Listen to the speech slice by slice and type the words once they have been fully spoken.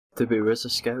Doobie, where's the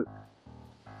scout?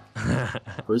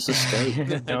 Where's the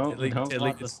scout? Don't Tilly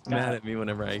the gets scout. mad at me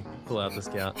whenever I pull out the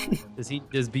scout.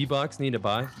 Does B-Box need to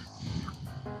buy?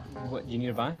 What, you need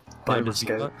to buy? Buy Yeah, the does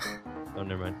scout. B-Box? Oh,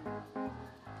 never mind.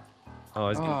 Oh, I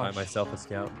was gonna buy myself a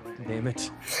scout. Damn it.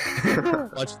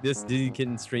 Watch this Dizzy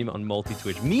Kitten stream on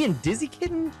multi-Twitch. Me and Dizzy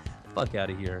Kitten? Fuck out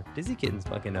of here. Dizzy Kitten's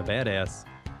fucking a badass.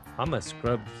 I'm a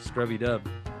scrubby dub.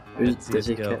 Who's at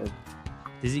Dizzy CSGO. Kitten?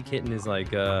 Dizzy Kitten is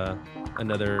like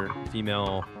another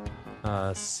female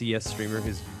CS streamer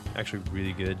who's actually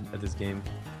really good at this game.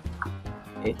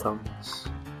 8 tons.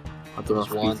 I don't know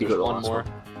There's one. if you There's got the one last more.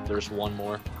 one. There's one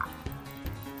more.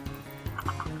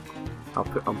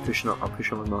 I'm pushing up. I'm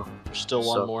pushing with my. There's still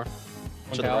one So- more.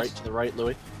 One To the house. right. To the right,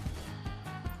 Louis.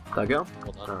 Did I get him?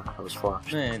 Hold on. Nah, that was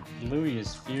flash. Man, Louis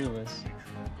is fearless.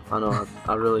 I know.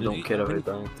 I really don't Louis- care about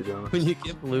dying, to be honest. When you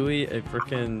give Louis a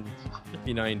freaking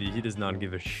P90, he does not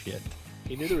give a shit.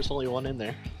 He knew there was only one in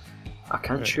there. I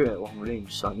can't shoot at long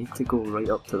range, so I need to go right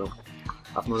up to them.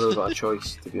 I've not really got a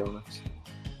choice, to be honest.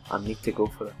 I need to go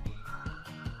for it.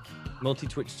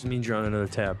 Multi-Twitch just means you're on another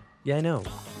tab. Yeah, I know.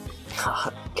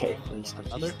 Okay, please.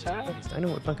 Another tab? I know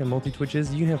what fucking multi-Twitch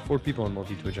is. You can have 4 people on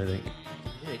multi-Twitch, I think.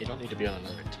 Yeah, you don't need to be on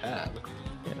another tab.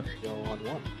 Yeah. You're all on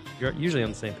one. You're usually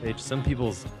on the same page. Some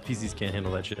people's PCs can't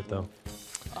handle that shit, though.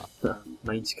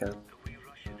 Mine's can.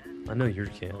 I know yours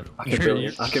can't. I can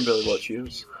barely watch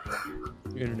yours.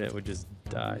 Your internet would just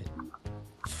die.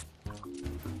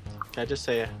 Can I just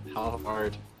say how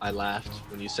hard I laughed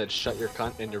when you said "shut your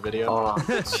cunt" in your video? Oh,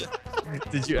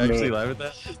 Did you actually Man. laugh at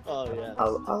that? Oh yeah. I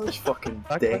was fucking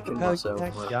decking myself.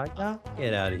 Like,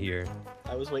 Get out of here.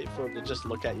 I was waiting for him to just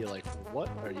look at you like, "What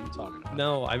are you talking about?"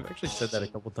 No, I've actually said that a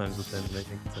couple times with him, and I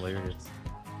think it's hilarious.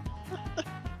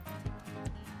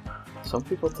 some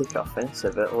people take it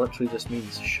offensive. It literally just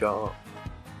means shut up.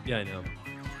 Yeah, I know.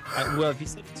 Well, if you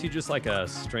said it to just like a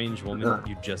strange woman that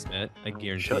you just met, I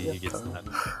guarantee Shut you your he gets cunt.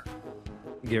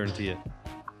 that. Guarantee it.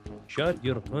 Shut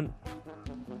your cunt.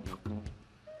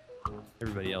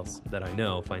 Everybody else that I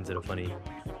know finds it a funny,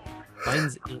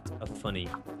 and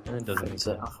it doesn't make It's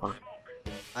sense. fun.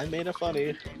 I made a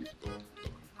funny.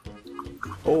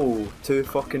 Oh, 2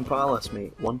 fucking palace,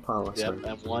 mate. 1 palace. Yep, mate.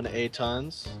 and 1 A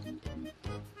tons.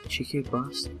 Cheeky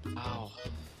bastard. Ow.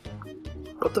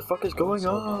 What the fuck is going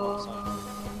So- on?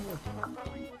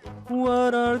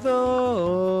 What are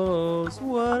those?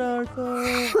 What are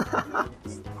those?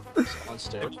 On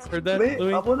stage. Heard that, Mate,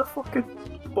 Louis? I'm on a fucking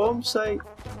bomb site.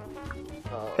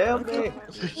 Help me!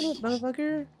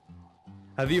 Motherfucker.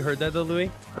 Have you heard that though, Louis?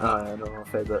 I know, I've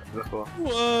heard that before.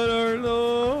 What are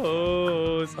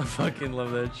those? I fucking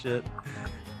love that shit.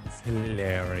 It's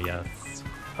hilarious.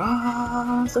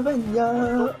 Ah,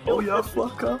 Savannah! Oh, you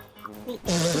fucker!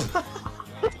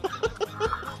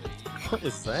 What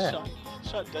is that?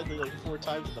 Shot deadly like 4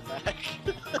 times in the back.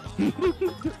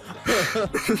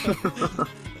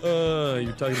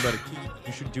 You're talking about a key.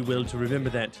 You should do well to remember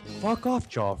that. Fuck off,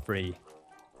 Joffrey.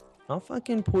 I'll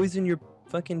fucking poison your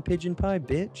fucking pigeon pie,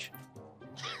 bitch.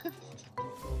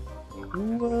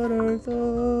 What are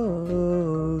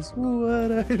those?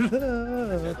 What are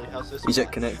those? Deadly, how's this? He's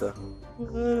at connector.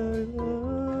 What are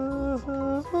those?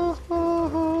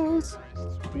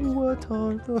 What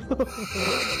are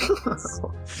those?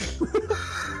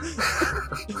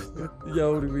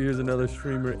 Yo, here's another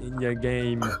streamer in your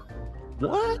game.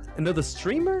 What? Another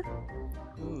streamer?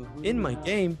 In my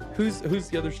game? Who's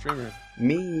the other streamer?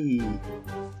 Me!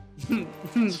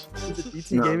 Is it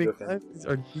BT No, I'm Gaming joking. 5?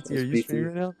 Or BT, It's are you BT.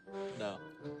 streaming right now? No.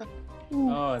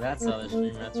 Oh, that's the other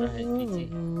streamer. That's right, PT.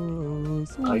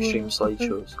 I stream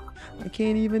slideshows. I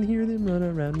can't even hear them run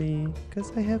around me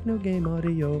because I have no game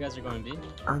audio. You guys are going B?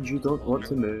 And you don't want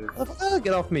to move.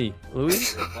 Get off me,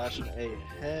 Louis. Flashing A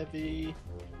heavy.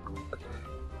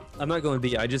 I'm not going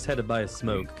B. I just had to buy a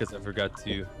smoke because I forgot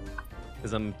to.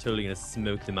 Because I'm totally gonna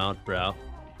smoke them out, bro.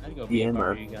 I'd go B Yeah, if I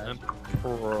were man. you guys. I'm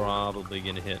probably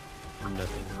gonna hit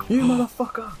nothing. You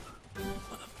motherfucker!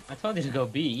 I told you to go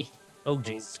B. Oh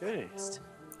Jesus Okay. Christ!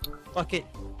 Fuck it!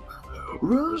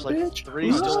 Run, There's like bitch!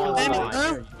 3 still Run! on Come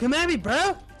site. at me, Come at me, bro!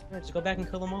 Yeah, just go back and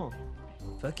kill them all.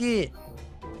 Fuck it!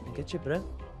 I get you, bro.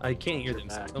 I can't hear them.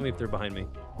 So tell me if they're behind me.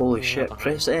 Holy shit,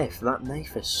 press F. That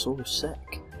knife is so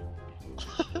sick.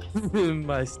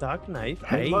 My stock knife.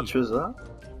 How Hey, much was that?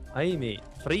 hey, mate.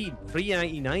 Free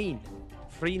 99.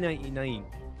 Free 99.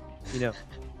 You know,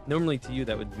 normally to you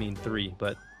that would mean 3,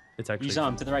 but it's actually. You saw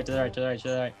him to the right, to the right, to the right, to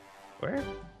the right. Where?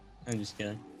 I'm just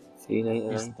kidding.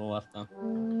 $3.99. He's to the left though.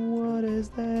 What is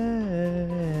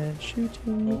that?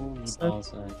 Shooting. Oh, you ball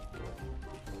side.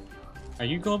 Are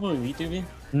you global elite, Doobie?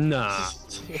 Nah.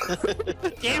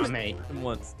 Damn it, mate.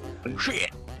 Once.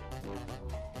 Shit.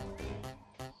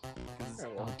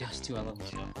 Dust 2, I love this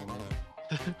shit.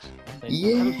 I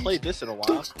Yeah. haven't played this in a while.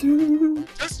 Dust 2.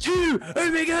 Just two!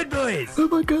 Oh my god, boys! Oh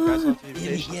my Congrats on god. the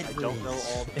invitation. I don't know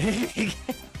all the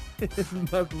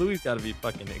My Bluey's gotta be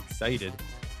fucking excited.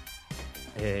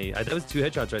 Hey, that was 2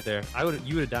 headshots right there.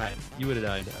 You would have died. You would have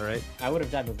died, alright? I would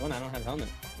have died with one, I don't have helmet.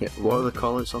 Yeah, what are the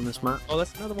call-outs on this map? Oh,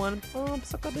 that's another one. Oh,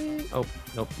 suckabee. Oh,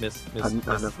 nope, miss. I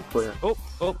never play it. Oh,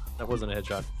 that wasn't a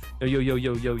headshot.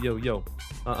 Yo.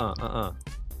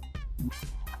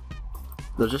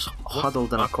 They're just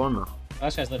huddled in a corner.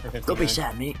 Last guy's lit for 50. Don't be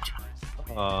sad, mate.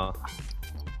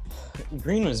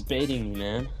 Green was baiting me,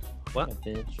 man. What? That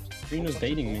bitch. Green was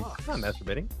baiting me. I'm not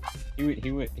masturbating. He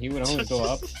would only go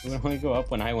up. He would only go up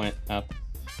when I went up.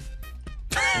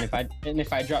 And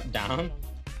if I dropped down,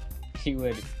 he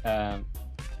would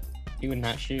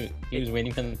not shoot. He was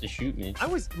waiting for them to shoot me.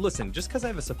 Listen, just because I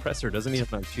have a suppressor doesn't mean I'm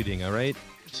not shooting, alright?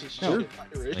 No.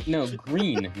 No,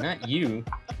 Green, not you.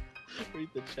 Read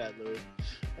the chat, Louis.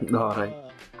 Alright.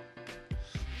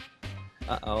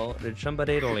 Uh-oh, did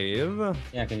somebody leave?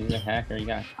 Yeah, because he's a hacker. He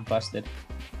got busted.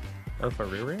 Oh, for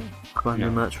real? Come on, No.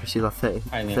 new match. We see that 30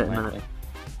 Highly 30 unlikely. minute.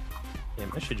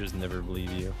 Damn, I should just never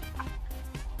believe you. I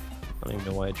don't even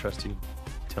know why I trust you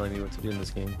telling me what to do in this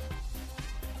game.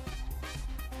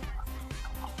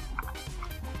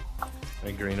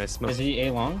 Alright, Green, I smell. Is he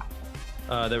A long?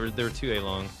 There were 2 A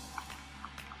long.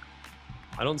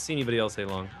 I don't see anybody else A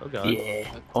long. Oh god. Yeah.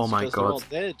 Oh my Because they're all god.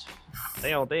 dead.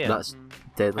 They all dead. That's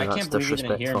deadly. I That's can't believe you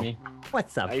didn't hear disrespectful. me.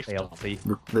 What's up, Knife Elfie?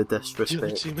 The The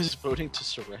disrespect. team is voting to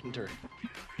surrender.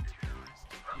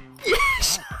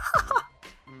 Yes!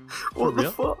 What the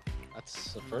real? fuck?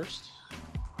 That's the first.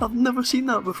 I've never seen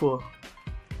that before.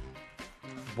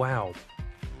 Wow.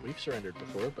 We've surrendered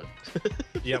before, but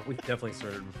Yeah, we definitely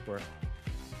started before.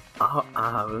 I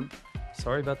haven't.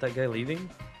 Sorry about that guy leaving.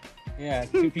 Yeah,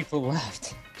 2 people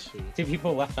left. 2. 2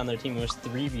 people left on their team. It was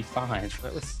 3v5.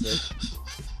 That was sick.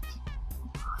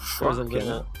 There was a Fucking little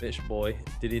hell. fish boy.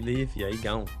 Did he leave? Yeah, he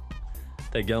gone.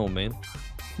 They gone, man.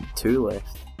 2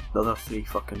 left. The other 3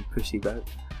 fucking pussied out.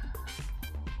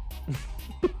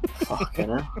 Fucking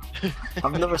hell.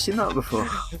 I've never seen that before.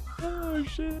 Oh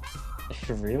shit.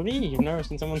 Really? You've never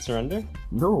seen someone surrender?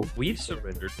 No. We've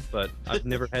surrendered, but I've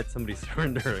never had somebody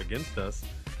surrender against us.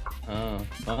 Oh,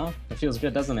 well, it feels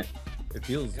good, doesn't it? It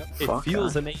feels Fuck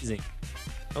that. amazing.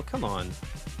 Oh come on.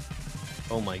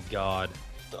 Oh my god.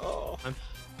 Oh,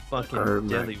 Fucking Oh my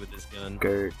deadly with this gun.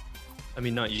 Gert. I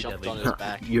mean not you jumped deadly. on his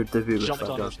back. Your debut with Jumped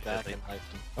that on gun. his back and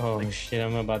knifed him. Oh shit,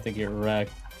 I'm about to get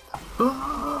wrecked.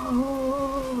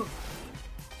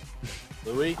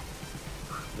 Louis,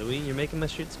 Louis, you're making my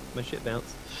shit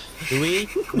bounce. Louis,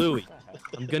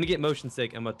 I'm gonna get motion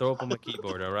sick. I'm gonna throw up on my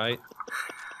keyboard, alright?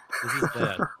 This is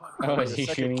bad. Oh, is The he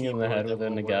second shooting you in the keyboard head that with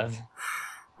a will Nagav?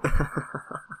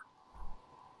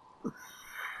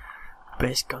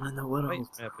 Best gun in the world. Wait,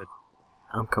 rapid.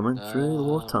 I'm coming through the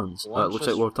war tons. Looks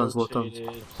like war tons, war tons.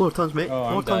 rotated. War tons, mate. Oh,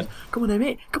 I'm War tons. dead. Come on in,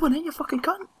 mate. Come on in, you fucking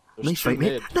cunt. There's Knife 2 fight,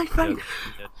 mate. mid. Knife fight.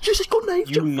 Dead. You just got knifed,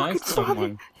 You you fucking knifed fatty. someone.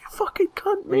 You fucking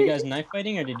cunt, Were you mate. guys knife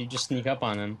fighting or did you just sneak up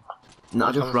on him? No, I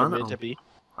One just coming from ran mid at to him. B.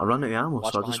 I ran out of ammo,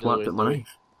 Watch so I just behind whacked you, at my Louis.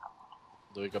 knife.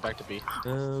 Louis, go back to B.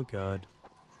 Oh god.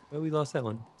 Well, we lost that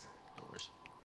one.